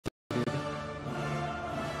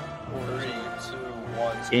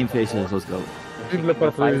Game faces, let's go.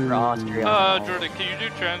 Fight for Austria. Jordan, can you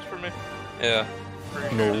do trans for me? Yeah.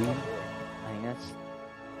 Appreciate it. I guess.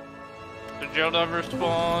 Did Joe ever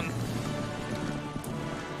spawn?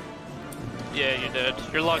 Yeah, you did.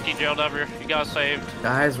 You're lucky, Jail Diver. You got saved.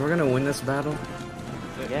 Guys, we're gonna win this battle.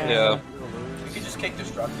 Yeah. We can just kick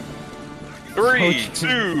destructive. 3,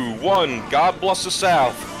 2, 1. God bless the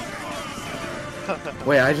South.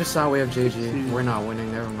 Wait, I just saw we have JG. We're not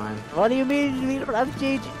winning. Never mind. What do you mean we don't have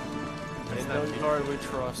JG? It's no card we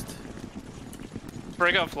trust.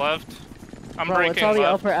 Break off left. I'm Bro, breaking it's all the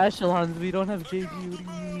left. upper echelons. We don't have JG. What do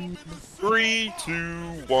you mean? 3, 2,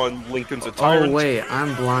 1. Lincoln's a tyrant. Oh wait,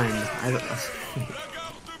 I'm blind.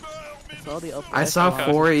 It's all the upper I saw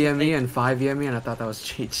echelons. 4 EME and 5 EME, and I thought that was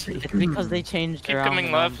JG. It's because they changed Keep around coming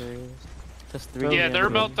the left. numbers. Just 3 Yeah, they're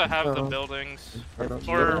EME. about to have the buildings.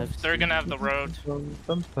 Or they're gonna have the road.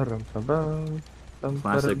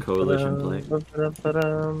 Classic coalition play. Wait, But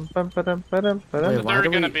why they're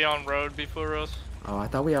do gonna we... be on road before us. Oh, I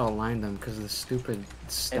thought we outlined them because of the stupid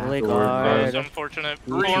staff. Italy board. guard. It's unfortunate.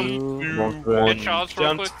 3, Form. 2, Get 1. shots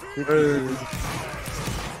real quick.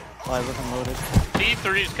 Oh, I wasn't loaded.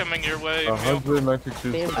 D3 is coming your way. Emil.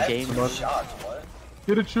 192. They have I game. have 2 shots, what?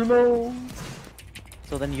 Get it, you know.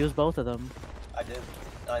 So then use both of them. I did.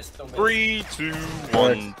 I still missed. 3, 2,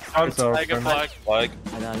 1. It's our Flag a flag. Flag.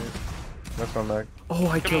 I got it. That's my back. Oh,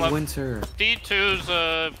 I Come killed left. Winter.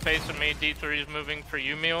 D2's facing me. D3 is moving for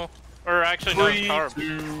you, Emil. Or actually, no, it's 3,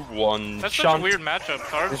 Carb. 2, 1. That's such a Shunt. weird matchup.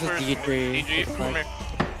 Carbs This is versus D3. DG. Come here.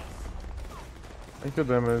 Take the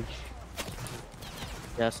damage.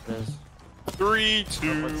 Yes, it is. 3,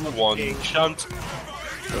 2, 1. Shunt.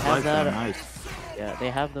 They have that. Nice. Yeah, they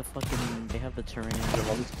have the fucking. They have the terrain.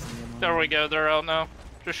 There we go. They're out now.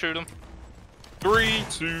 Just shoot them. 3,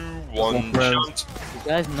 2, 1. Shunt. You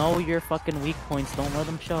guys know your fucking weak points. Don't let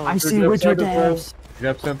them show. I see Winter Devs.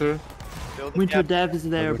 Gap center. Winter Devs is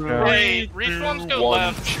there, bro. Hey, 3, respawns 2, go 1.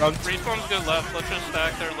 left. Shunt. Respawns go left. Let's just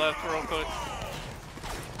stack their left real quick.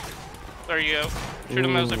 There you go. Shoot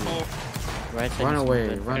them as they pull. Right side Run is away,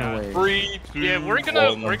 good. run Yeah. away. 3, 2, Yeah, we're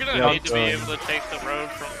gonna 1. need to be able to take the road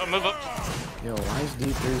from. Oh, move up. Yo, why is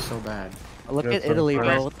D3 so bad? Look Yeah, at Italy, some-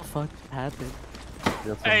 bro. What the fuck happened?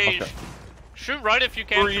 Hey, shoot right if you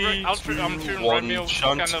can. 3, I'm shooting 2, right 1. meal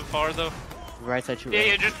Shunt. kind of far though. Right side shoot. Yeah, right.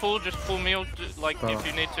 yeah, just pull meal. Like Bro. if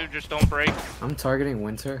you need to, just don't break. I'm targeting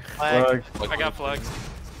Winter. Flag. I got flags.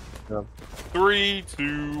 3,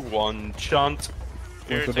 2, 1. Shunt.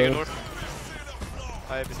 Here, Winter take a does. door.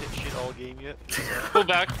 I haven't hit shit all game yet. Pull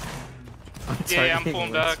back. I'm Yeah, I'm targeting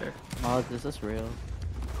pulling back. Winter. Mod, is this real?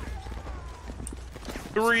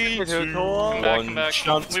 3, 2, Come back, come 1. back.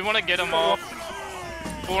 Shunt. We want to get them off.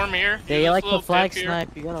 Form here. They Do this like little the flag dip here. snipe.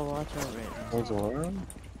 You gotta watch out right now. What's alarm?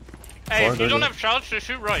 Hey, if Far you don't better. have shots, just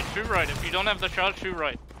shoot right. Shoot right. If you don't have the shots, shoot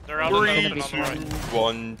right. They're out in the 3, open on the right. 2,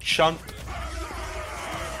 1. Shunt.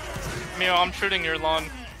 Mio, I'm shooting your lawn.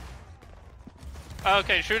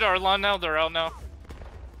 Okay, shoot our lawn now. They're out now.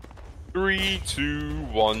 3, 2,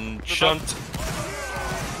 1. Shunt.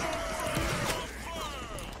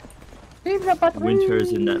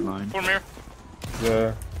 Winter's in that line. Form here.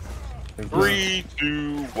 Yeah. 3,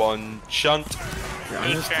 2, 1. Shunt. Yeah,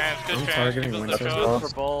 Good chance. Good I'm chance. targeting Give us Winter. the shot. For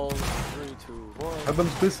balls. 3, 2, 1. Have them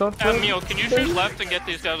split up. Mio, can you shoot left and get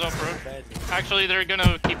these guys off road? Actually, they're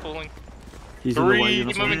gonna keep pulling. He's in the white 3, Keep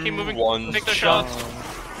uniform. moving, keep moving. 1. Take the Shunt. shots.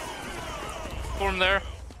 Form there.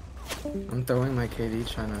 I'm throwing my KD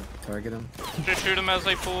trying to target him. Just shoot them as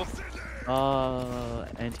they pull.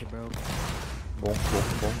 Anti-broke. Boom, boom,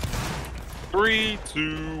 boom. 3,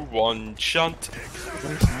 2, 1. Shunt.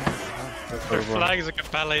 Their flag. is like a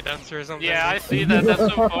ballet dancer or something. Yeah, I see that. That's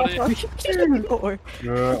so funny.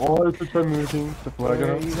 Yeah, all it's a moving. The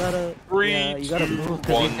flag. You gotta, 3, yeah, you gotta 2, move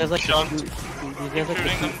because 1. these guys like to Shunt. shoot. These Keep guys like to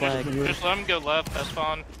shooting shoot them. flag. Just let them go left. That's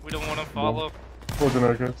fine. We don't want to follow. For the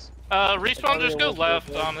nuggets. Respawn, just go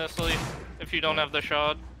left, honestly. If you don't have the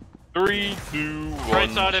shot. 3, 2, 1. Right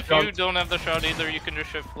side, if Shunt. you don't have the shot either, you can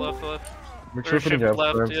just shift left. Make Or sure for the shift gap.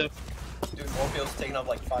 left, frames. yeah. Dude, Warfield's taking up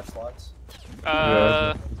like 5 slots.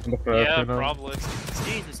 Uh, it's in the frag yeah, right now. probably.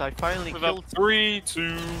 Jesus, I finally Move killed. 3,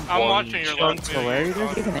 2, 1. I'm watching your Shunt. left. So where are you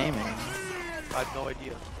guys even aiming? I have no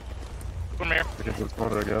idea. Come here. Because it's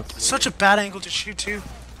water, I guess. Such a bad angle to shoot too.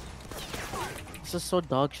 This is so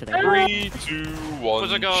dog shit. 3, 2, 1.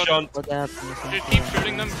 What's it called? Shunt. What happened? Just keep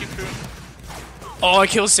shooting them, keep shooting. Oh, I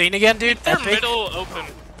killed Zane again, dude. They're Epic. middle open.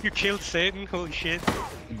 You killed Satan? Holy shit.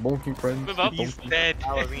 Bonking friends. Move up. He's dead.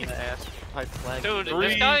 Ballerina ass type flag. Dude, 3,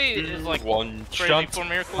 this guy 2, is like 1. crazy Shunt. for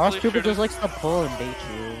me. Our stupid just likes to pull and bait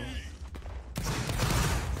you.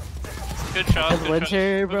 Good shot, Because good shot.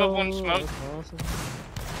 Winter, Move bro. up one smoke. that's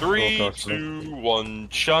awesome. 3, Oh, gosh, 2, 1,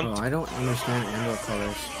 shunt. Oh, I don't understand Andour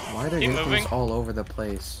colors. Why are their Keep uniforms moving. all over the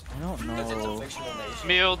place? I don't Because it's a know. fictional nation.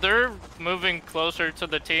 Meal, they're moving closer to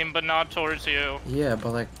the team, but not towards you. Yeah,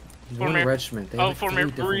 but like one Former- regiment. They oh, have former-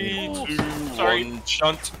 like 3 3, different 2, uniforms. Sorry. 1,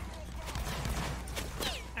 shunt.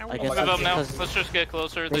 I guess Move up it's now. because Let's just get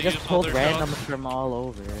closer. they They just use all pulled their randoms shots. from all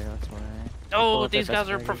over. That's why. Oh, Pull up these their guys best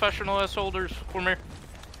are players. professional ass holders. Come here.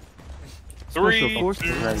 3, 2,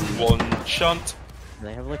 forces. 1, shunt.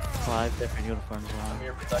 They have like 5 different uniforms I'm on.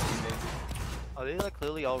 here protecting, baby. Are they like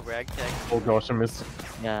clearly all ragtag? Oh gosh, I missed.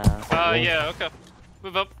 Yeah. Yeah, okay.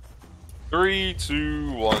 Move up. 3,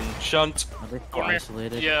 2, 1, shunt. They're Come here.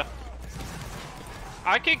 isolated. Yeah.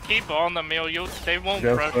 I can keep on the meal. They won't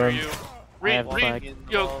Yes, pressure ma'am. you. I Reed, have Reed, flag.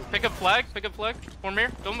 yo, pick up flag, pick up flag. Form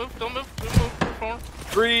here. Don't move, don't move, don't move. Form.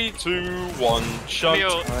 3, 2, 1, shunt.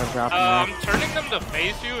 Meal, Or drop I'm them turning them to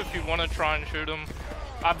face you if you want to try and shoot them.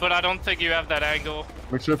 But I don't think you have that angle.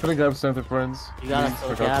 Make sure to grab center, friends. You gotta Please, fill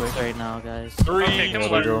for God's gaps sake. right now, guys. 3, Okay, come 2,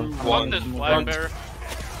 there we go. 1, Fuck this flag shunt. bearer.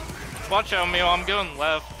 Watch out, Meal. I'm going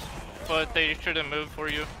left, but they shouldn't move for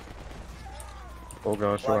you. Oh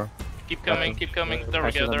gosh, sure. Keep coming, keep coming. There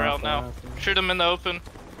we Pressure go. them They're out out now. there. Shoot them in the open.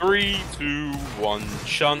 3, 2, 1,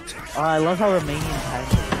 shunt. Oh, I love how Romanian time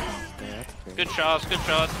is. That's great. Good shots, good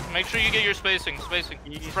shots. Make sure you get your spacing, spacing.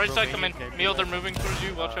 Right side, come in. Meal, they're moving towards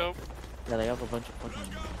you. Watch out. Yeah, they have a bunch of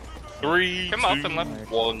fucking. 3, Come up and left.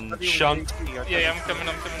 2, 1, shunt. Yeah, I'm coming,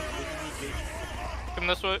 I'm coming. Come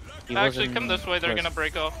this way. He Actually, wasn't come this way. They're close. gonna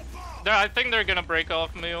break off. I think they're gonna break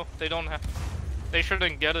off, Meal. They don't have. They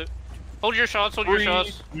shouldn't get it. Hold your shots, hold your 3,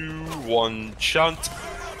 shots. 2, 1, shunt.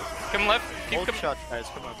 Come left. Keep Hold coming. shot, guys.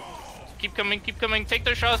 Come on. Keep coming, keep coming. Take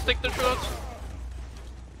their shots, take their shots.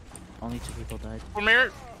 Only 2 people died. From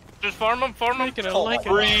here. Just farm them, farm them. Oh, like it.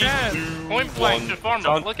 3, Yeah. 2, Point blank, 1, just farm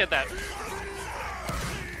them. shunt. Look at that.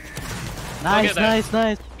 Nice, that. nice,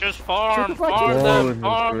 nice. Just farm, Shoot the fuck farm out. them, Oh,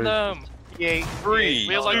 farm great. them. 3,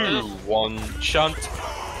 Feel like 2, this. 1, shunt.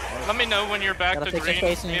 Let me know when you're back Gotta to fix your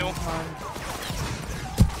green, spacing. Meal. Come on.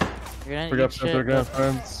 You're gonna Pick up eat center, shit. grab but-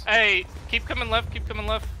 friends. Hey, keep coming left, keep coming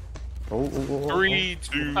left. Oh, oh, oh, oh. 3,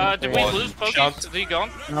 2, Did we 1, lose Pokies? shunt. Is he gone?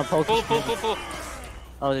 No, poke Pull, is pull, good. pull, pull.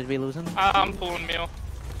 Oh, did we lose him? I'm pulling Meal.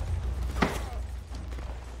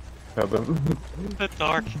 Got them. The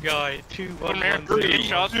dark guy. 2, 1, Come here. 1, 3, 8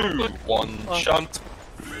 shots real 2, quick. 1, shunt.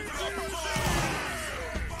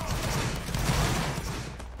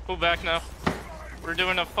 Pull back now. We're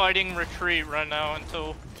doing a fighting retreat right now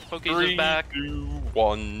until Pokies 3, is back. 2,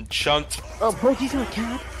 1, shunt. Oh, Pokey's not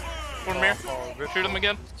cat. Come here. Shoot him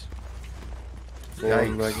again.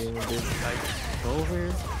 One lagging, dude.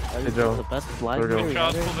 Over. Hey, Joe. The best flag There we go. player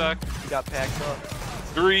Shots, ever. pull back. You got packed up.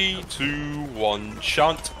 3, 2, 1,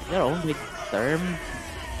 shunt. Their own big therm.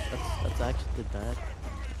 That's actually bad.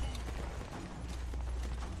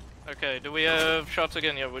 Okay, do we have shots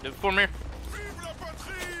again? Yeah, we did. Form here.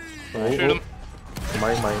 Oh, Shoot oh. him.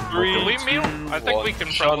 Mine. 3, Do we 2, meal? I think we 1, can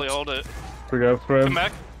probably shunt. hold it. Pick up Come friends.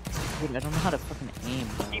 back. Dude, I don't know how to fucking aim.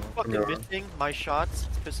 Keep Bro. fucking Yeah. missing my shots.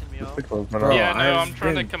 It's pissing me off. Pick up, man. Bro, Yeah, no, I've I'm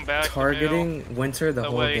trying to been come back, targeting Winter the That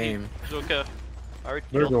whole way game. It's okay. I already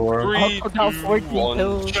There killed go, Warren. 3, Oh, now 2, 14 1,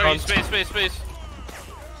 kills. Sorry, shunt. space.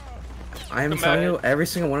 I am Come telling back. you, every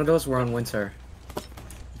single one of those were on Winter.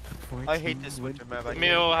 I hate this winter map. I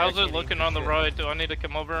Meal, can't- how's I it can't looking aim on the shit. right? Do I need to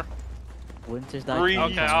come over? Winter's 3,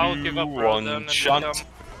 not Okay, I'll give up 2, road 1, then and shunt. come.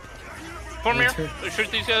 Form here. Winter.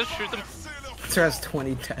 Shoot these guys, shoot them. Winter has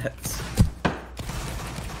 20 deaths.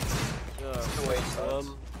 Two eight shots.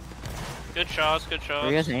 Good shots, good Where are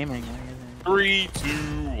you shots. guys aiming? Where are you guys aiming?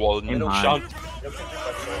 3, 2, 1, Aim high. shunt. Yep,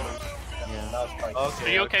 Yeah. now it's fine. Okay.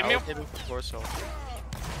 Are you okay, I Mew? was aiming for torso.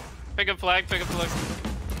 Pick up flag, pick up flag.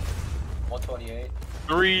 128.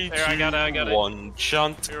 3, There, I got it. 2, 1,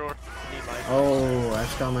 shunt. Here, or- Need my- Oh, I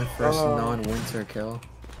just got my first Oh. non-Winter kill.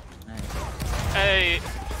 Hey,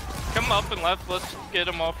 come up and left. Let's get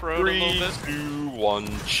him off road a 3, little bit. 2, 1,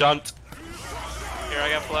 shunt. Here, I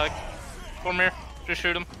got flag. Form here. Just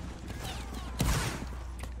shoot him.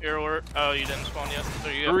 Here, or oh, you didn't spawn yet.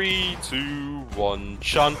 There you go. 3, 2, 1,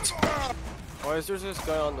 shunt. Why is there this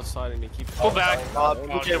guy on the side and he keeps Pull back. Oh,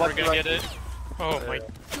 Oh, okay, dude, we're watch gonna right. get it. Oh my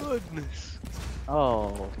goodness.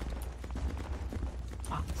 Oh.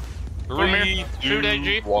 3, Shoot 2,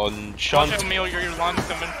 AG. 1, Watch shunt. out, Meal. Your line's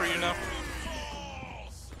coming for you now.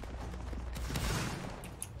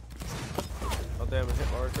 Oh damn, a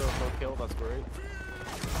hit marker, no kill, that's great.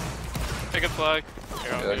 Pick a flag.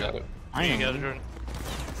 Here, I'll Yeah, I do got it. it. I You am. got it, Jordan.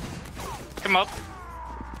 Come up.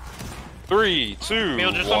 3, 2,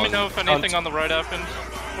 Meal, just 1, let me know if anything shunt. on the right happens.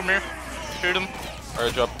 Come here. Shoot him.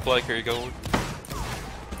 Alright, drop the flag. Here you go.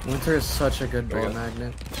 Winter is such a good ball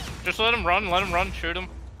magnet. Just let him run, shoot him.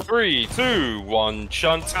 3, 2, 1,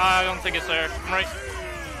 shunt. I don't think it's there. I'm right.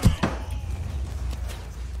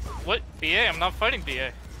 What? BA? I'm not fighting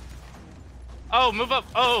BA. Oh, move up.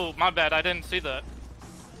 Oh, my bad. I didn't see that.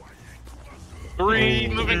 3,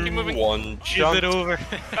 Keep moving, keep moving. 1, shunt. Is it over?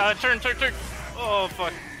 Turn. Oh,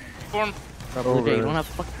 fuck. Form. Not Look, you don't over. have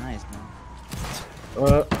fucking eyes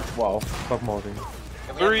now. Wow. Stop modding.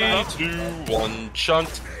 3, 2, 1,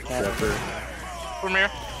 shunt. Yapper. Form here.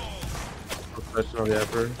 Professional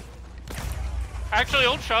yapper. Actually,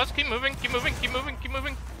 old shots. Keep moving.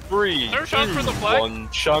 3, Third shot 2, for the flag. 1,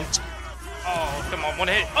 shunt. Oh, come on. One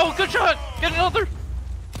hit. Oh, good shot. Get another.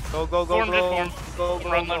 Go, go, go, Form, go. hit form. Go,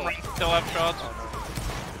 go, Run, go. run. Still have shots.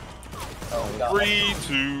 Oh, we got 3,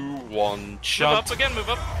 2, 1, Move shunt. up again. Move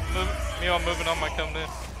up. Move. I'm moving on my come in.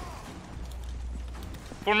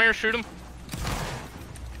 Form here. Shoot him.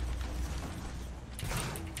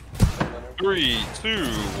 3, 2,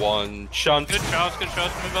 1, shunt. Good shots.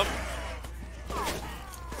 Move up.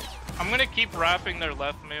 I'm gonna keep wrapping their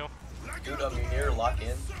left meal. Dude, I'm here, lock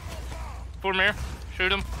in. Form here.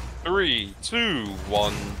 Shoot him. 3, 2,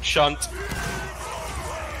 1, shunt.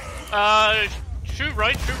 Shoot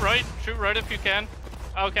right if you can.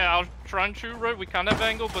 Okay, I'll try and shoot right. We kind of have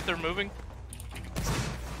angle, but they're moving.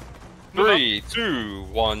 Move up. 3, 2,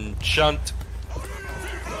 1, shunt.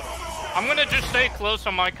 I'm gonna just stay close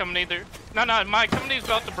on my company there. No, my company's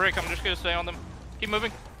about to break. I'm just gonna stay on them. Keep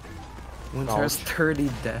moving. Winter has 30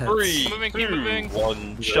 deaths. 3, Keep 2, moving.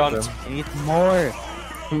 1, shunt. I need more.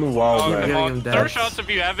 Wow, Oh, man. come getting on. him Third dead. shots if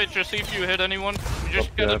you have it. Just see if you hit anyone. You just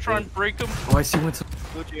Okay, gotta okay. try and break them. Oh, I see Winter.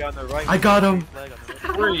 Gucci on the right. I got him. Flag on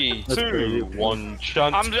the right. 3, 2, 1,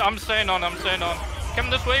 shunt. I'm staying on. Come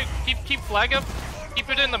this way. Keep flag up. Keep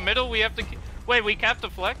it in the middle. We have to. Wait, we capped the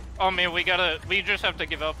flag. Oh man, we just have to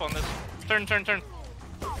give up on this. Turn.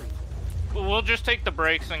 We'll just take the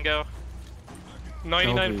breaks and go.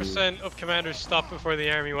 99% of commanders stop before the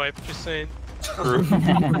army wipe. Just saying. True.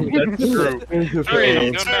 That's true. 3,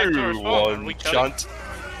 Going back to our 2, spawn. We 1, cut it. shunt.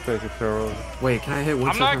 Thank you, Farrell. Wait, can I hit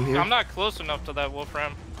Winter from here? I'm not close enough to that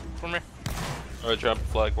Wolfram. From here. Alright, drop the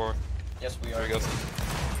flag war. Yes, we There are. we go.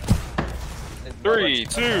 3,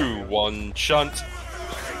 2, 1, shunt.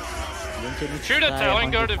 Shoot at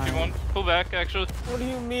Talon Guard if you want. Pull back, actually. What do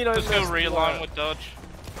you mean I Just go missed realign that? with Dodge.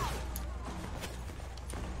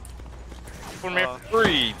 From here.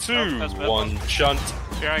 3, 2, that's bad. 1, shunt.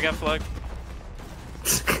 Here, I got flag.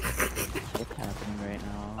 What's happening right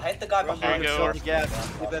I now? hit the guy There behind you us. go. Fill the gap.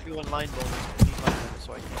 Give everyone line bonus.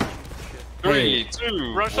 So I can't shoot shit. 3,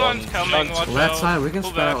 2, Rush 1, line's coming, shunt. watch Left out. side, we can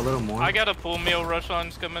Pull spread back. out a little more. I got a pull meal, rush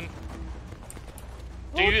line's coming.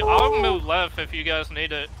 I'll move left if you guys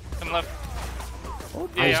need it. Come left.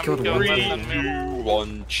 I Yeah, just I'm killed going one. left 3, and middle. 2,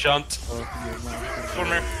 1, shunt. From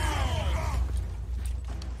here.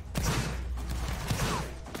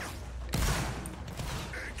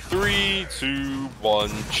 3, 2, 1,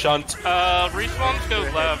 shunt. Respawns go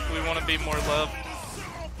left. We want to be more left.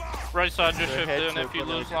 Right side just shift in if you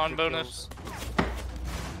lose line bonus.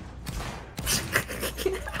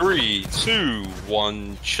 3, 2, 1,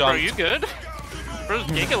 Bro, shunt. you good? Bro's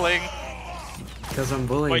giggling. Because I'm My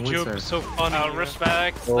bullying joke Winter. is so funny.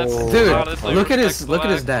 Respect. Oh. That's Dude, honestly look at his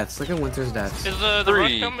respect deaths. Look at Winter's deaths. Is the rush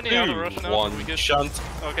 3, company out of rush 2, now? We 1, good? shunt.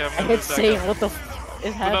 Okay, I'm I'm gonna move back insane. up. What the f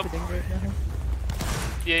is up. happening right now?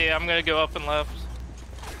 Yeah, I'm gonna go up and left.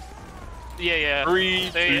 Yeah. 3,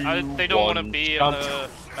 They 2, they don't want to 1, be in shunt. the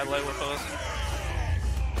melee with us.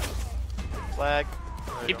 Flag.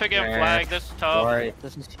 Keep picking up flag. This is tough. Alright,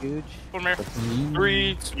 this is huge. Come here.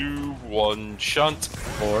 3, 2, 1, shunt.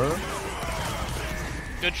 4.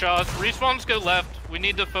 Good shots. Respawns go left. We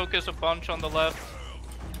need to focus a bunch on the left.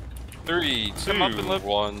 3, 2, Come up and lift.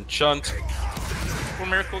 1, shunt. Come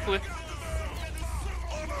here quickly.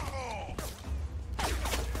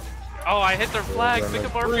 Oh, I hit their flag. Pick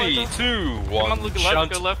up our 3, flag. 2, Come on, 1, look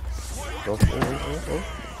shunt. left. Go left. Oh.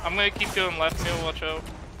 I'm gonna keep going left, Neil. Watch out.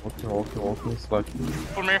 Okay. Slack.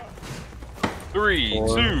 Come here. 3, 2,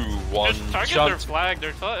 1, Just target their shunt. flag.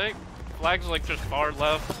 Their flag's like just far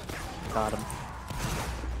left. Got him.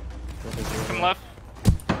 Come left.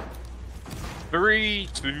 3,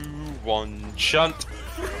 2, 1, shunt.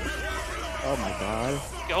 Oh my god.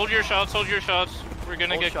 Hold your shots. We're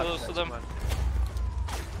gonna get close to them.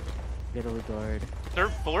 Get a regard. Their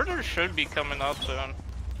border should be coming up soon.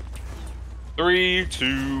 3,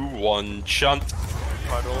 2, 1, shunt.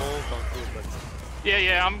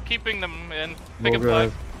 Yeah, I'm keeping them in. Pick a More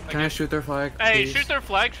flag. Can I shoot their flag? Hey, please? shoot their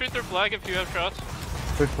flag if you have shots.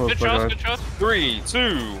 Good Good shots. 3,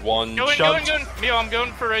 2, 1, Going. Neil, I'm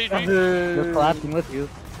going for AG. They're collapsing with you.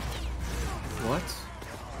 What?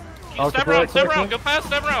 Step around, step around, go past,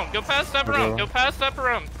 step around, go past, step around, go past, step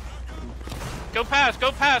around. Go past,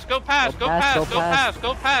 go past, go past, go past, go past,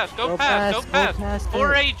 go past, go past, go past.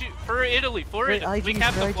 For Italy, for Italy. We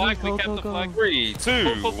kept the flag, we kept the flag. 3,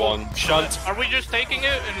 2, 1, shunt. Are we just taking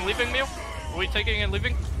it and leaving, Meal? Are we taking it and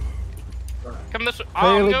leaving? Come this way.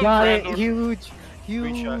 I'm going got it. Andour. Huge.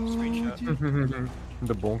 Screenshot.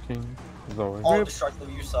 The bonking is always. All destructible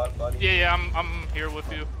you suck, buddy. Yeah, I'm here with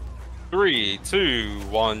you. 3, 2,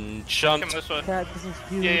 1, shunt. Come this way. Cat, this is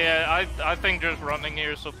huge. Yeah, I think just running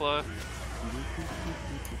here is supply.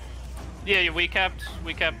 Yeah, we kept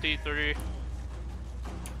D3.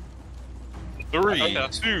 3, Okay.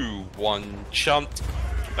 2, 1, shunt.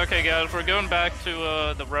 Okay, guys, we're going back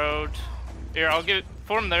to the road. Here, I'll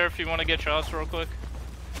form there if you want to get shots real quick.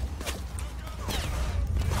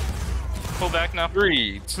 Pull back now.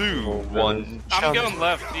 3, 2, 1, I'm shunt. going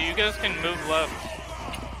left. You guys can move left.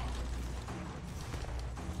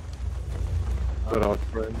 Good out,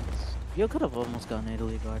 friends. You could have almost gotten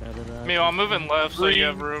Italy guard out of that. Meal, I'm moving left so 3, you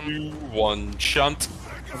have room. 2, 1, shunt.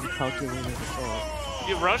 Have you calculated the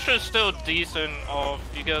assault? Russia's still decent off.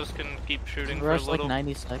 You guys can keep shooting for a Rush like little.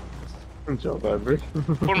 90 seconds. Good job, Avery.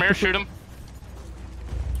 Form here, shoot him.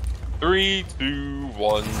 3, 2,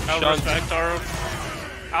 1, I'll shunt. respect our.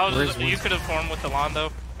 You could have formed with the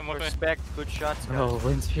Londo. Come with me. Respect, good shots. Bro,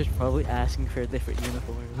 Winter's probably asking for a different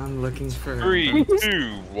uniform. I'm looking for. 3,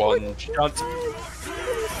 2, 1, shunt.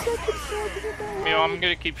 Meal, I'm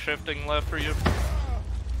gonna keep shifting left for you.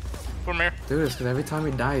 Form here. Do this, because every time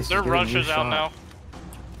he dies, Their he's getting a new rush is out shot. now.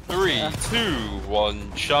 3, 2,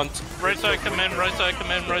 1, shunt. Right side come in, right side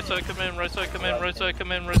come in, right side come in, right side come in, right side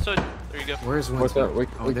come in, right side. There you go. Where's What's Winston? that? Wait,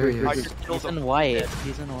 Oh, there he I is. just killed He's him. in white.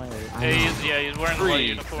 He's in white. I Yeah, know. he's wearing the white 3,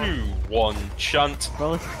 uniform. 2, 1, shunt.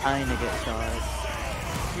 Bro, it's trying to get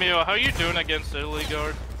shot. Mio, how you doing against Italy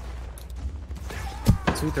guard?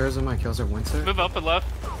 2/3 of my kills are Winston. Move up and left.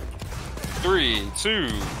 3, 2,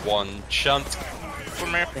 1, shunt. From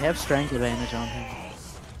here. They have strength advantage on him.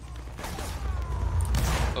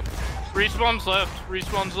 Respawn's left.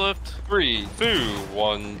 Respawn's left. 3, 2,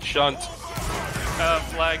 1, shunt.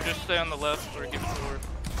 Flag, just stay on the left or give it forward.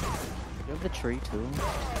 You have the tree too.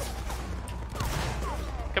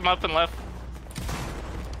 Come up and left.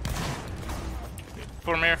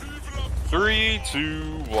 Form here. 3,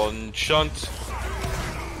 2, 1, shunt.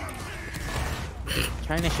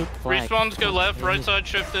 Trying to shoot the flag. Respawns go left, right side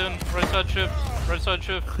shift in, right side shift, right side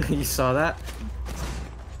shift. You saw that?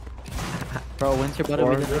 Bro, Winter better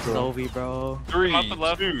be the next bro. Zoe, bro. 3, Up and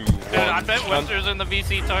left. 2, 1, Dude, I bet shunt. Winter's in the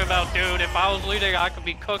VC talking about, dude, if I was leading, I could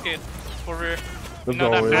be cooking. Over here. You That's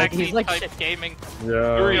know, that always. backseat He's like type gaming.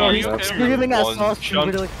 Yeah. Three, Oh, that's you it. okay? Screaming at One sauce,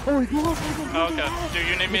 shunt. but like, oh, go. Oh, okay. Do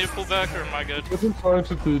you need me to pull back or am I good? I've been trying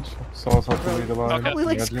to teach Sauce how to read a line. Okay. We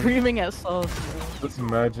like Imagine. screaming at sauce, bro. Just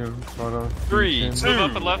imagine trying to 3, teach 2, him.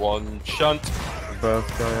 Move up and left. 1, shunt. the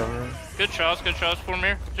best guy ever. Good shots for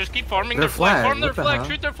me. Just keep farming Their their flag. flag, Farm their what the flag. hell?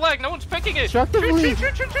 Shoot their flag. No one's picking it. Constructively.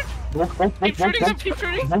 Shoot. Keep shooting them. Keep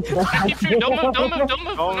shooting. Keep shooting. Don't move. Don't move. Don't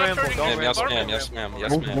move. Don't I'm not ramble, turning don't you. Yes, Farm ma'am, it. yes, ma'am,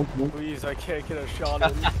 yes, ma'am. Please, I can't get a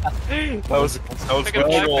shot in. That was Pick a flag.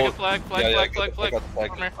 control. Pick a flag. Yeah, yeah, I Flag. got Flag. the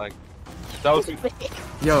Farm here. flag. That was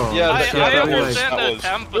Yo, Yeah, I that was- understand that the was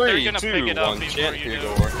attempt, but they're 3, gonna 2, pick it up 1, before chant you here, do.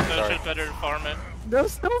 go So work. it's Sorry. just better to farm it.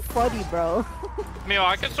 That's so funny, bro. Mio,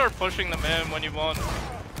 I can start pushing them in when you want.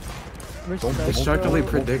 destructively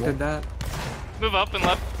predicted that. Move up and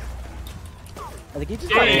left. I think he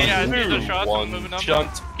just Yeah. Three, Do the two, shots. one, I'm moving up.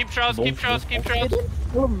 shunt. Keep shots. Keep shots. Keep I shots. didn't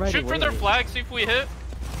kill him right Shoot for away. their flag. See if we hit.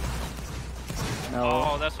 No.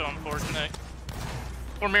 Oh, that's so unfortunate.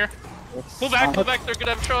 Form here. Pull back. They're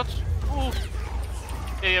gonna have shots. Ooh.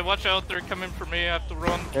 Yeah, watch out. They're coming for me. I have to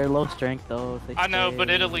run. They're low strength though. If they I know, but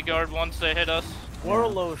stay- Italy guard once they hit us. We're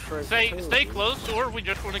low strength. Stay close, or we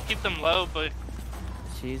just want to keep them low, but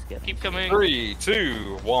She's getting. keep coming. 3,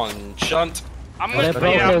 2, 1, shunt. I'm Whatever.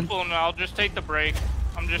 gonna stay out full now. I'll just take the break.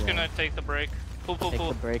 I'm just Yeah. gonna take the break. Pull. Take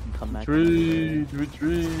the break and come back.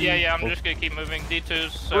 Retreat. Yeah, I'm just gonna keep moving.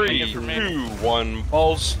 D2's setting 3, it for me. 2, 1,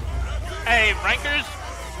 balls. Hey, rankers,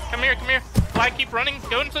 come here. Flag, keep running.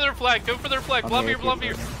 Go into their flag. Go for their flag. Blob here.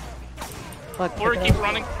 Fuck. Or pick it keep up.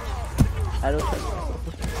 running. I don't trust myself.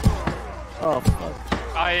 Oh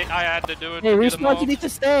fuck. I had to do it. Hey, to get them respawn, you all. need to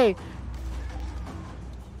stay.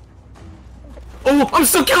 Oh, I'm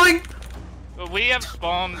still killing! But we have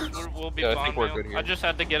spawns. We'll be Yeah, I fine. think we're now. good here. I just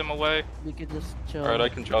had to get him away. We could just chill. Alright, I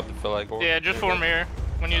can drop the flag over. Yeah, just form here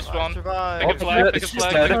when you spawn. Survive. Pick a flag. Pick a she's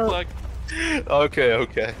flag. dead. Pick a flag.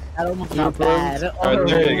 Okay. That almost not bad. Alright,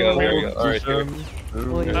 there you go, Alright, here.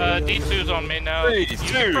 D2's on me now. 3, You should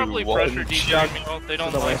 2, probably 1, pressure D2. shot. They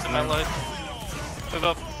don't like the melee. Move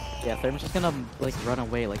up. Yeah, Therm's just gonna like run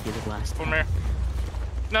away like he did last Form time.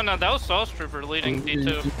 here. No, that was Sauce Trooper leading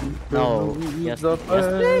D2. No,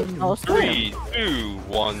 yesterday? No, 3, 2,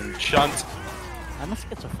 1, shunt. I'm a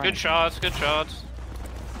schizophrenic. Good shots, good shots.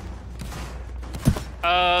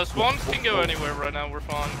 Swans can go anywhere right now, we're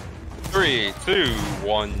fine. 3, 2,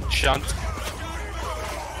 1, shunt.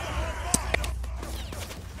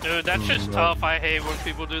 Dude, that's just tough. I hate when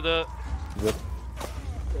people do that. Yep.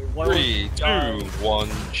 3, 2, 1,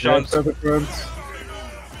 Jump shunt. There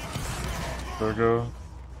we go.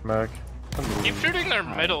 Mac. Keep shooting their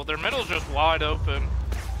middle. Their middle's just wide open.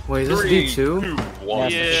 Wait, is this 3, D2? 2,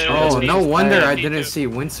 1, Yeah. Oh, it's no D2. wonder I D2. didn't see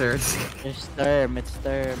Windsor. It's Therm, it's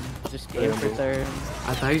Therm. Just aim for Therm.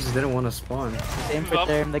 I thought you just didn't want to spawn. Just aim for Up.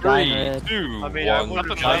 Therm, the guy in 3, red. 2, I mean, I 1, wouldn't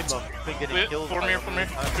blame shunt. him. Been getting Wait, killed. form by here, him. form here.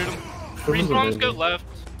 I'd Shoot him. Respawns go left.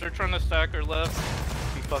 They're trying to stack or left.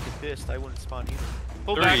 be fucking pissed. I wouldn't spawn either.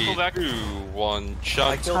 Pull back, 3, pull back. 2, 1, I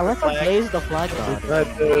shunt. killed I the like to flag. blaze the flag god.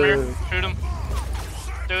 Form here. Shoot him.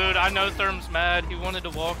 Dude, I know Therm's mad. He wanted to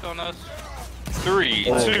walk on us. 3,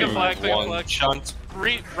 Pick a 2, flag, pick a 1, flag. shunt.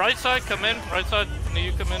 Right side, come in. Right side, need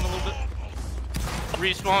you come in a little bit.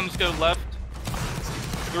 Respawns go left.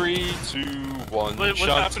 3, 2, 1, What's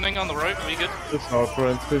shunt. happening on the right? Are we good? This out,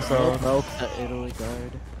 friends. This out. Broke the Italy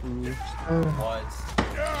guard. Ooh. Was.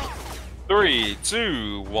 3,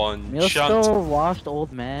 2, 1, Meal shunt. still washed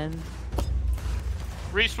old man.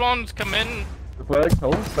 Respawns come in. The flag,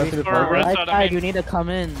 hold. Second the Or flag. right Right side, side, I mean. you need to come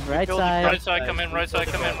in. Right side. Right side, come in. Right side,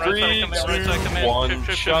 come in. Right side, 3, come in. Right side, come in. 2, 1,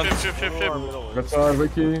 Shift, shunt. shift, shift, shift, shift. That's all,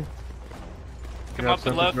 Ricky. Come Yeah, up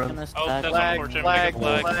and left. second Gonna Oh, stack. that's Flag, unfortunate. flag, Make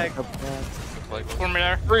a flag. flag. Form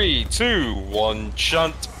there. 3, 2, 1,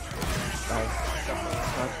 shunt.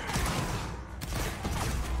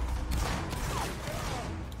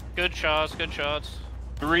 Good shots, good shots.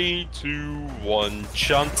 3, 2, 1,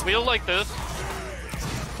 shunt. Wheel like this.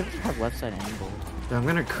 Should have left side angle. I'm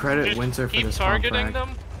gonna credit Just Windsor for keep this targeting frag.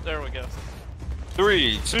 them. There we go.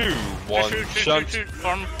 3, 2, 1, Shoot, shoot, shoot, shunt. shoot.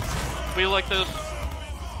 Farm. Wheel like this.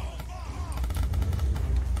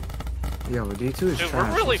 Yo, D2 is Dude, trash.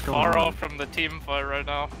 we're really What's going far on? off from the team fight right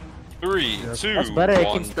now. 3, 2, That's better. It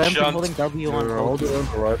 1, keeps them from holding shunt. W on They're all Koki. on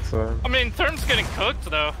the right side. I mean, Therm's getting cooked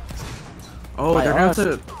though. Oh, By they're gonna, us.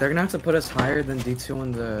 they're gonna have to put us higher than D2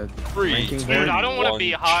 on the 3, ranking 2, board. Dude, I don't want to 1,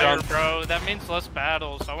 be higher, shunt. bro. That means less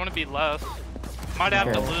battles. I want to be less. Might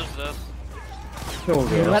have to Okay. lose this. Kill You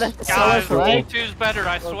them. gotta sell Guys, us, right? D2's better,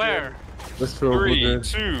 I swear. Let's go 3,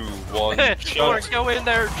 with it. 2, 1, George, shunt. go in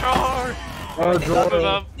there, charge! Oh, Move Jordan.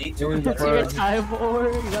 up. D2 It's your time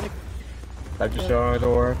for you gotta Like the shot,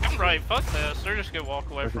 or. I'm right, fuck this. They're just gonna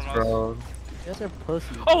walk away Like from the us. crowd. you guys are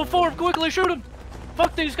pussies. Oh, form, quickly shoot him!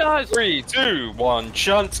 Fuck these guys! 3, 2, 1,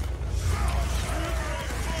 shunt.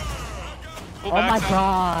 Pull Oh back my now.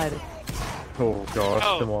 god. Oh gosh,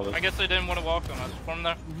 come Oh, on. I guess they didn't want to walk on us. Form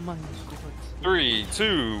there. Oh my god. 3,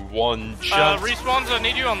 2, 1, shunt. Respawns, I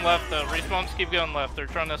need you on left though. Respawns keep going left. They're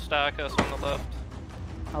trying to stack us on the left.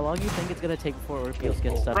 How long do you think it's gonna take before Orpheus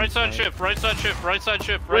gets set? Right side inside? shift, right side shift, right side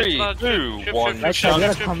shift, right 3, side 2, shift, shift, 1, shift, Right shift, side, you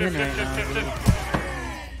shift, gotta come shift, in shift, right shift, now. shift,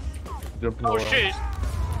 shift. Jump Oh lower. shit.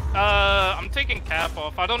 I'm taking cap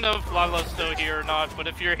off. I don't know if Lila's still here or not, but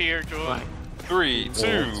if you're here, join. 3,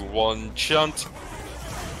 2, 1, shunt.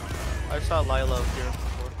 I saw Lila up here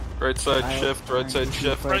before. Right side shift, right side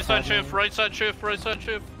shift. Right side shift, right side shift, right side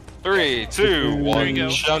shift. 3, 2, There you go.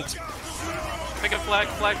 1, shunt. Pick a flag,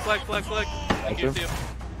 flag, flag, flag, flag. Thank you, Okay. Theo.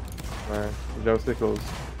 Alright, Joe Sickles.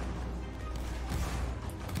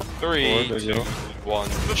 3, There you 2, go. 1,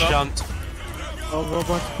 Move up. shunt. Oh,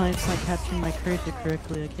 Roblox client's not capturing my character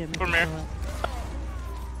correctly. I can't make Come it here. out.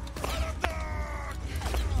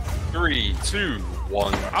 3, 2,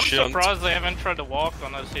 1, I'm shunt. surprised they haven't tried to walk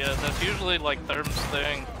on us yet. That's usually like Therm's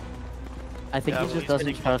thing. I think Yeah, he well, just he's doesn't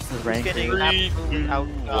getting- trust his He's rank. getting 3, absolutely 2, out.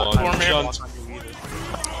 1, Form here. shunt.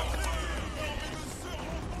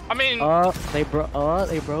 I mean, They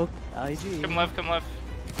broke IG. come left, come left.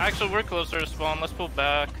 Actually, we're closer to spawn. Let's pull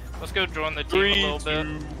back. Let's go join the team 3, a little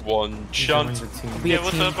 2, bit. 1, He shunt. joins the team. Be a Yeah,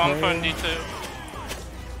 what's team up? I'm player. fun D2.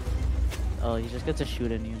 Oh, you just get to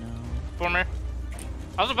shoot in, you know. Former.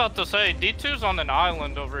 I was about to say, D2's on an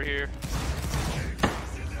island over here.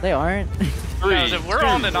 They aren't. 3, Guys, if we're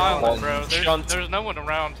on an 2, island, 1, bro, shunt. there's no one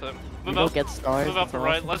around him. We Move don't up, get stars. move up that's the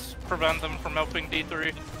right. awesome. Let's prevent them from helping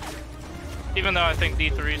D3. Even though I think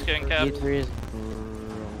D3's getting capped. D3 is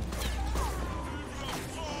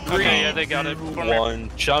Okay, yeah, they got it. Former.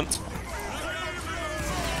 1, shunt.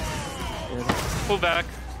 Pull back.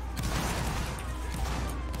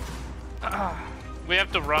 We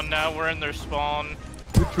have to run now. We're in their spawn.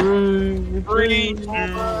 3, 2,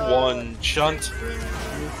 1, shunt.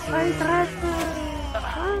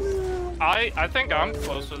 I think I'm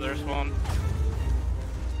close to their spawn.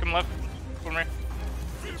 Come left. Come here.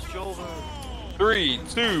 It's Jover. 3,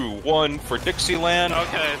 2, 1 for Dixieland.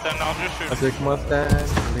 Okay, then I'll just shoot. I take my stand.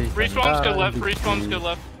 Respawns go left. Respawns go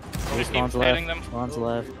left. Just keep Respawns hitting left. them. Respawns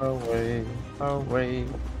left. Away, away,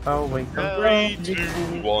 away. 3,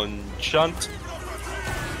 2, 1 shunt.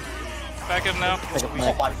 Back up now.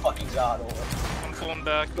 Oh my fucking god. I'm pulling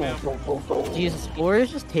back. Yeah. Jesus, Or is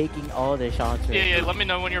just taking all the shots right Yeah, let me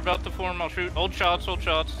know when you're about to form. I'll shoot. Hold shots, hold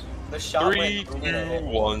shots. The shot 3, went 2,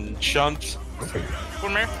 1 shunt.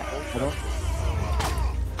 Form here.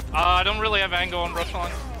 I don't really have angle on rush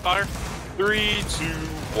line. Fire. 3, 2,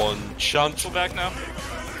 1 shunt. Pull back now.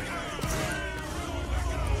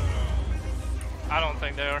 I don't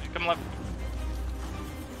think they are. Come left.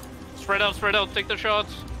 Spread out, take the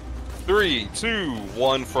shots. 3, 2,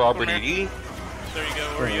 1 for Robert E. Lee. There you go,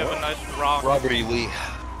 where you have a nice rock. Robert E. Lee.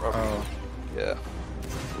 Robert Yeah.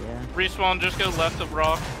 Yeah. Respawn, just go left of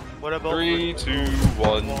rock. What about 3, 2,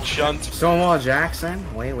 1 shunt. Stonewall Jackson?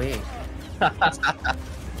 Wait.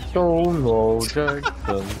 Stonewall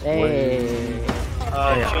Jackson. Hey.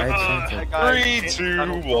 Yeah, right,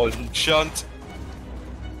 3, 2, 1 shunt.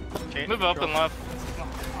 Move up and left.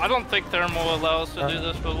 I don't think thermal will allow us to do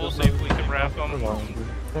this, but we'll see if we can wrap them.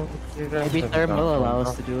 Maybe Thermal will allow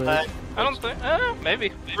us to do it. I don't think,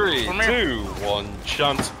 maybe. 3, From here. 2, 1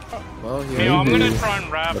 shunt. Well, Yo, I'm Maybe. gonna try and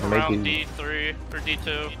wrap But around maybe- D3 or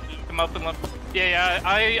D2. Come up and left. Yeah,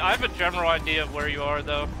 I have a general idea of where you are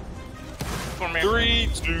though. From here. 3,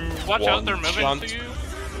 2, Watch 1 out, they're moving shunt. to you.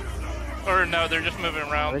 Or no, they're just moving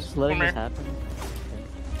around. We're just letting From this here. happen.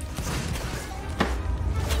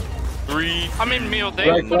 3, I mean, Meal, they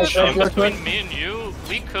Right, put us in right, between me and you.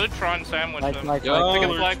 We could try and sandwich them. Like, Pick Yeah. a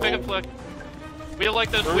flag, pick a flag. We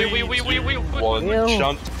like this. 3, We. 1 Ew.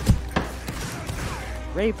 shunt.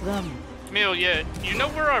 Rape them. Meal, yeah. You know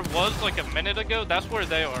where I was like a minute ago? That's where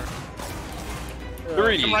they are.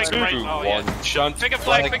 3, Come right, 2, come right. Oh, yeah. 1 shunt. Pick a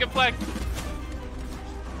flag, pick a flag.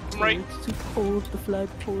 Come right. It's too cold. The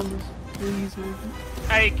flagpole is freezing.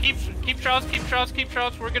 Hey, keep shots.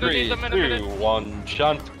 We're gonna 3, need them in a 2, minute. 1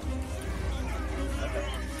 shunt.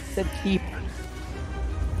 Said keep.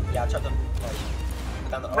 Yeah, I tried to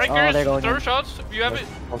like down the Right Oh, here, they're going throw in. shots. If you have it,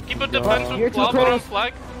 keep a You're defensive too blob on close.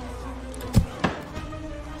 flag.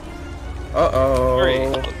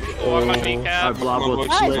 Uh-oh. Oh, I might be Our capped. blob will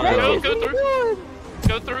Go, slip.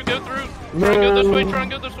 Go through. Go through. Try and go this way. Try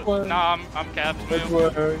and go this way. Nah, I'm capped.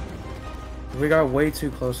 Move. We got way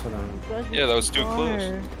too close to them. Yeah, that was too close.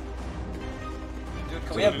 Dude,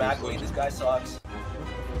 can we have mag lead? This guy sucks.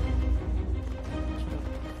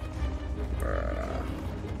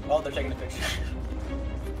 Oh, they're taking a picture.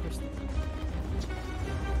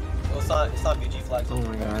 Well, it's not VG flags. Oh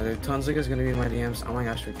my god, dude. Tunzika's gonna be my DMs. Oh my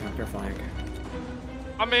gosh, we counter flag.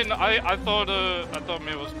 I mean, I thought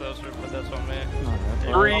me was closer, but that's on me.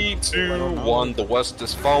 3, 2, 1, the West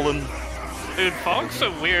is fallen. Dude, Fonk's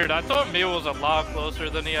so weird. I thought Meal was a lot closer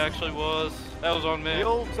than he actually was. That was on me. the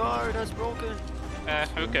old guard that's broken?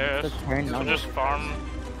 Who cares? Just turn We'll on. just farm.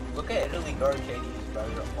 Look at Italy guard KDs, bro.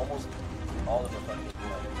 They're almost all of them are fucking.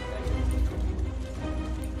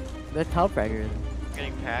 The top fragger.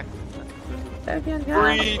 Getting packed.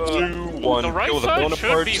 3, 2, 1, The right kill the side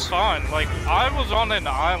should be Bonapartes. fine. Like, I was on an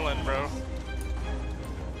island, bro.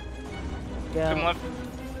 Come Yeah. left.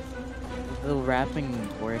 The wrapping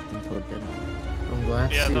worked until it didn't. I'm glad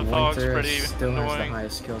to Yeah, see the fog's Winter pretty still has the annoying.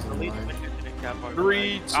 highest skills in At the least line. when you're cap our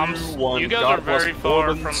 3, 2, 1, You guys God are very bless far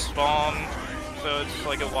Bourbons. from spawn, so it's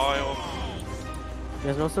like a while. You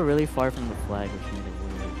guys are also really far from the flag, which made it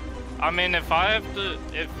weird. I mean,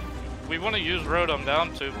 if we want to use road, I'm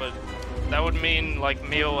down to, but that would mean like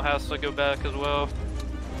Meal has to go back as well.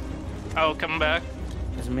 Oh, come back.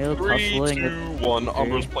 Is Meal 3, hustling 2, 1,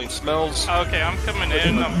 Umber's plane smells. Okay, I'm coming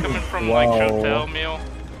in. I'm coming from like Wow. Chotel Meal.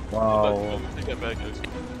 Wow.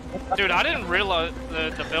 Dude, I didn't realize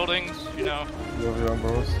the buildings. You know,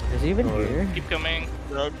 Is he even Sorry. here? keep coming.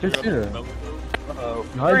 Just here.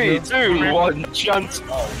 3, 2, 1, shunt.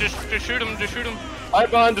 Just shoot him. Just shoot him. I'm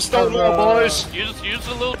behind the stone wall, boys. Use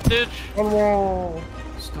the little ditch. Stonewall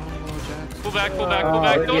Jackson. Pull back.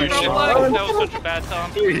 Don't drop flag. That was such a bad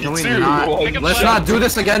time. 3, Can we 2, not? 1, Pick up Let's flag. not do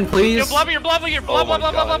this again, Yo, please. blobby, blah, Oh my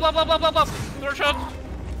God. Throw shots.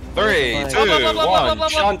 3, 2, Blah, blah, blah, blah, 1, blah, blah.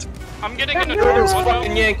 shunt. I'm getting in the Kill door. those Watch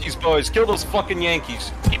fucking out. Yankees, boys. Kill those fucking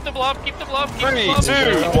Yankees. Keep the blob. 3,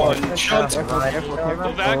 2, 1, shunt. Go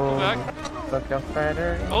back.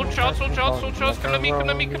 Hold shots. Come to me.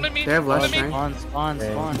 They have less Come to me. strength. Spawn.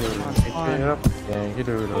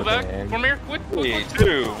 Pull back. Come here, quick. 3,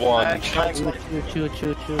 2, 1, shunt. Shoot.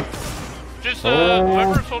 Just,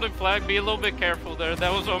 whoever's holding flag, be a little bit careful there.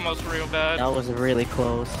 That was almost real bad. That was really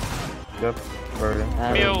close. Yep. Very.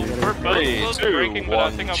 Mio, we're both close to breaking, but I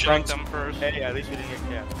think I'll break them first. Hey, at least we didn't get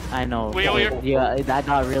capped. I know. Wheel here. Yeah, that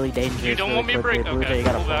got really dangerous. You don't want me to break? Okay, you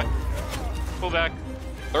gotta pull back. Pull back.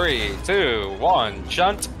 3, 2, 1,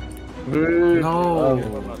 shunt. No.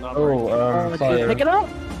 Sorry. Pick it up.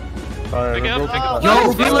 Pick it up, pick it up.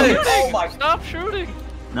 Yo, Felix! Oh my Stop shooting!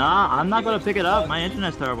 Nah, I'm not gonna pick it up. My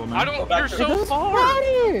internet's terrible, man. I don't. You're so far.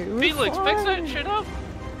 Felix, fix that shit up.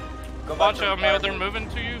 Go back Watch to out, the Mio. flag. They're moving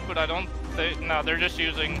to you, but I don't. No, they're just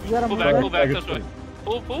using. gotta Pull move back this way.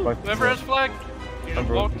 Pull. Whoever has flag, you just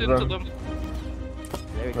walked into them.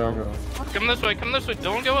 There you There we go. go. Come this way. Come this way.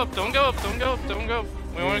 Don't go up. Don't go up. Don't go up. Don't go up.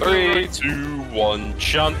 We want to go 3, right. 2, 1,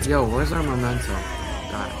 shunt. Yo, where's our momentum?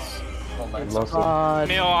 Guys. Lost it.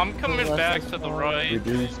 Mio, I'm coming back to the right.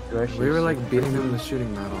 We were like beating them in the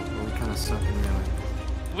shooting battle, but we kind of suck in melee.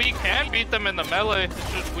 We can beat them in the melee.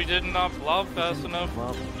 It's just we did not blob fast enough.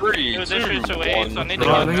 3, Dude, 2, this shit's so AIDS. I 1. need to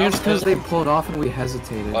Bro, I get think it's out. because they pulled off and we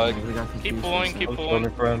hesitated. Like, and we got confused. Keep pulling. Keep Stop pulling.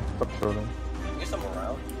 trolling, friend. Stop trolling. Get some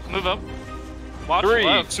around. Move up. Watch 3,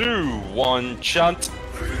 left. 2, 1, shunt.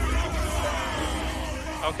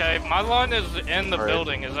 Okay, my line is in the Alright.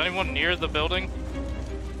 building. Is anyone near the building?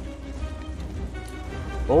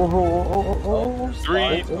 Oh.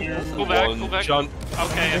 3, 2, Pull back, 1, pull back. shunt.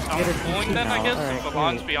 Okay, if I'm pulling then, I guess, if the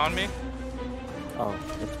line's beyond me. Oh,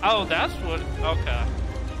 Oh, that's what. Okay.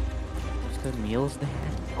 it's good meals there.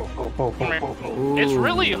 Come here. It's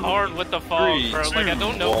really hard with the fog, 3, bro. Like, I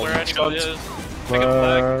don't know 2, where 1, anyone shunt. is. Take a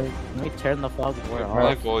flag. Let me turn the fog more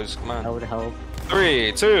Alright, off. boys, come That on. would help.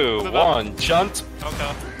 3, 2, 1, shunt.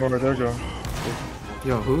 Okay. Oh, there you go.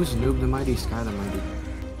 Yo, who's Noob the Mighty, Sky the Mighty?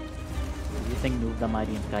 You think Move the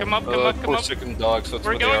Mighty and Sky? Come up, come up, come Poor up. chicken dogs, that's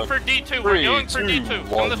We're what they going are. for D2. 3, We're going for 2, D2. Come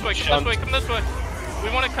 1, this way, come shunt. this way, come this way. We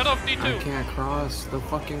want to cut off I D2. can't cross the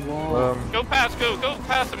fucking wall. Go past, go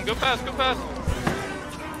past him, go past.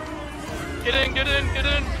 Get in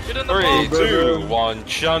the 3, ball. 2, 1,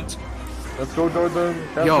 shunt. Let's go, Jordan.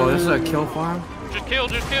 Yo, this is a kill farm? Just kill,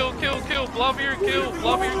 blob your kill.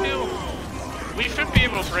 We should be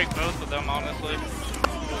able to break both of them, honestly.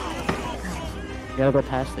 You gotta go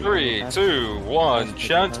past it. 3, 2, 1,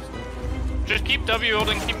 shunt. Just keep W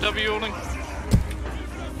holding. You're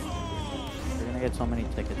gonna get so many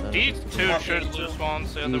tickets. out of this. D2 should lose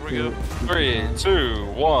once, yeah, there we go. 3, 2,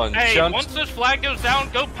 1, Hey, shunt. once this flag goes down,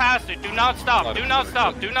 go past it. Do not stop. Go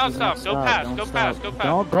past. Don't stop.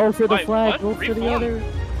 Don't go for the Wait, flag. what? Go for the Reform.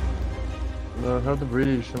 other. Have the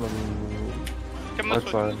breach. Come That's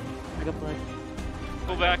this way. fine. Pick up flag.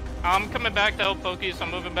 Go back. I'm coming back to help Pokies.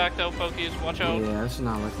 I'm moving back to help Pokies. Watch out. Yeah, it's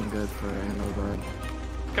not looking good for Andour.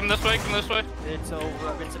 Come this way. It's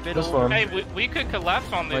over. It's a bit This over. one. Hey, we could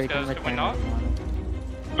collapse on these guys, could we not?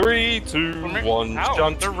 3, 2, 1, Ow,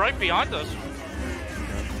 shunt. they're right behind us.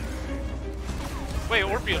 Wait,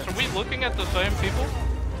 Orpheus, are we looking at the same people?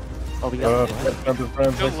 Oh, we got the flag. Have the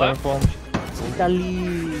friend. Go Next left. time,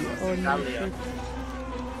 Italy. Oh, no shit.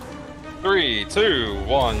 3, 2,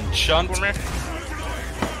 1, shunt. Come here. That's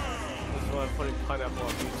why I'm putting pineapple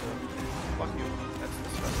on pizza. Fuck you. That's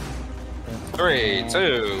disgusting. 3,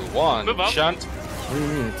 2, 1, Move up. shunt. What do you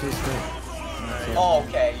mean? It tastes good. Oh,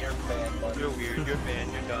 okay, you're banned, buddy. You're weird. You're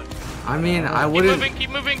banned. You're done. I mean, I Keep wouldn't. moving, keep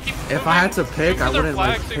moving. If I had to pick, Go I for their wouldn't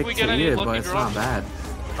like flag, see if pick we to get any eat it, lucky but it's not drops. bad.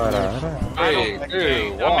 I 3, don't 2, I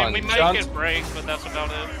mean, 1, we might shunt. get breaks, but that's about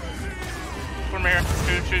it. Come here.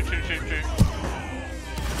 Shoot.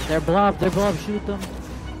 They're blob. Shoot them.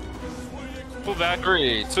 Pull back.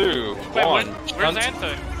 3, 2, Wait, 1, where's shunt.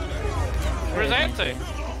 Ante? Where's Ante? He's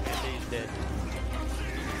dead.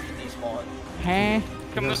 Despawn. Huh?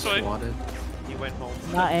 Come this way. Swatted. He went home.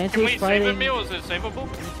 Not Can Anti's we save fighting. him, Meal? Is it savable?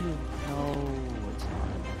 No, it's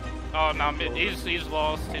not. Oh, no, he's lost. He's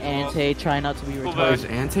lost. Ante, try not to be Pull retarded. Is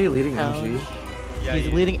Ante leading Ouch. MG? Yeah, He's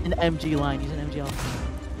he- leading an MG line. He's an MG line.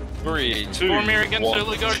 3, 2, Form here against 1,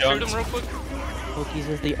 Silly Guard. Shoot shunt. him real quick. Pokies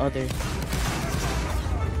is the other.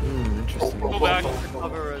 Interesting. Pull back.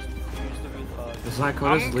 Cover us. Use the Is Lycotis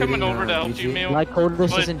I'm leading coming over to help BG? you, Meal. Like Codus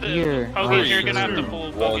But, isn't here. Pokies, Oh, you're gonna have to sure.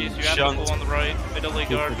 pull. One Pokies, you have to shunt. pull on the right. Italy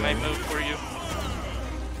Keep Guard it may down. move for you.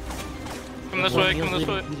 Come this way, come this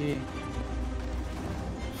way.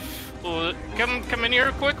 Come in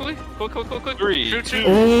here quickly. Quick. 3, Shoot. 2,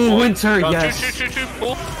 Oh, 1, Winter, shunt. yes. Shoot.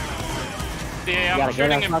 Pull. Yeah, I'm Gotta get shooting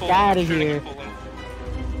the and fuck pulling. outta I'm shooting here. and pulling.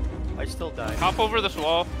 I still died. Hop over this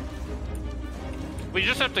wall. We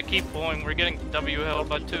just have to keep pulling. We're getting W held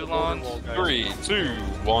by two lawns. 3, 2,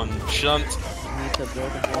 1, shunt.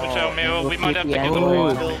 Watch out, Mio. We might have to get the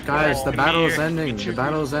Oh, wall. guys, the battle is ending. The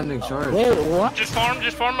battle is ending. Short. Wait, what? Just farm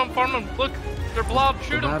him. Look. They're blob.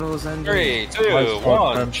 Shoot The them. battle is ending. 3, 2, Nice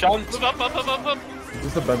 1. man. Shunt. Move up.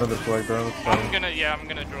 Just a bend of the flag, bro. That's fine. I'm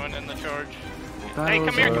gonna join in the charge. Battle Hey, is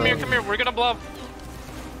come here. ending. We're gonna blob.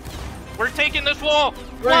 We're taking this wall.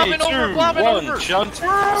 3, Blobbing 2, over, blobbing 1. over. Shunt.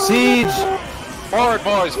 Siege! Forward,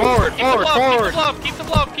 boys. Forward. Keep the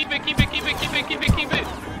blob. Keep it.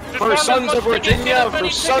 For sons of Virginia. For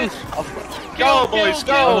sons. Go, boys.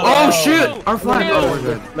 Go. Oh shit! Our flag! Kill. Oh, we're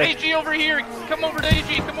good. AG over here. Come over to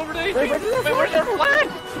AG. Wait, where's our flag?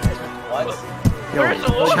 What? Yo, Where's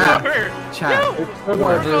the war? chat.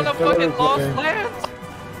 We're on a fucking lost land.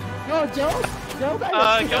 Yo, Joe,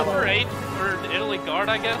 Go for 8 for Italy guard,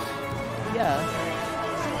 I guess. Yeah.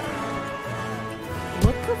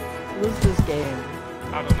 What the f was this game?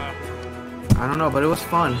 I don't know. I don't know, but it was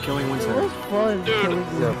fun killing It Winston. was fun. Dude.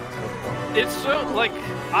 killing It's so, like,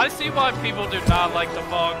 I see why people do not like the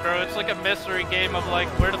fog, bro. It's like a mystery game of, like,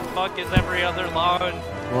 where the fuck is every other line?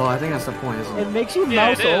 Well, I think that's the point, isn't It it? makes you Yeah,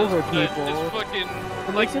 mouse it is. over but people. It's fucking, It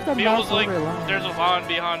like, makes you have to feels mouse like over a line. there's a line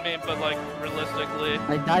behind me, but, like, realistically,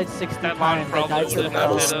 I died 60 that line times. I probably died to the didn't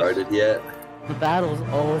battle. hit us. yet? The battle's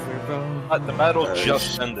over, bro. The battle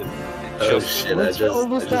just ended. Oh shit, Let's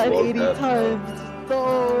almost died 80 times.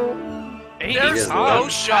 No. 80 There's times? no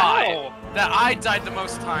shot. How? That I died the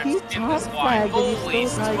most times He's in top this line. flag and Holy he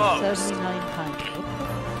still died smokes. 79 times.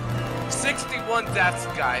 What the 61 deaths,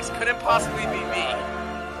 guys. Couldn't possibly be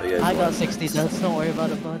me. I got 60 deaths, don't worry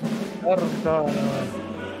about it, bud.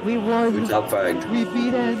 We won! We top fagged. We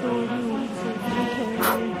beat Andour!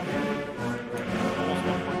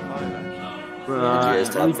 GS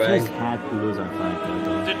top We fang. just had to lose our flag.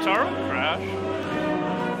 though. Did Taro crash?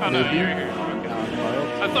 Oh no, you're here.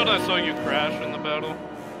 Okay. I thought I saw you crash in the battle.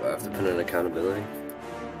 I have to put in accountability.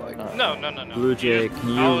 Like, No. Blue Jay, can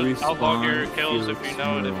you I'll log your respawn kills Felix if you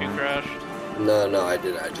know it if you Moore? crash. no, I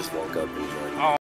didn't. I just woke up and joined. Oh.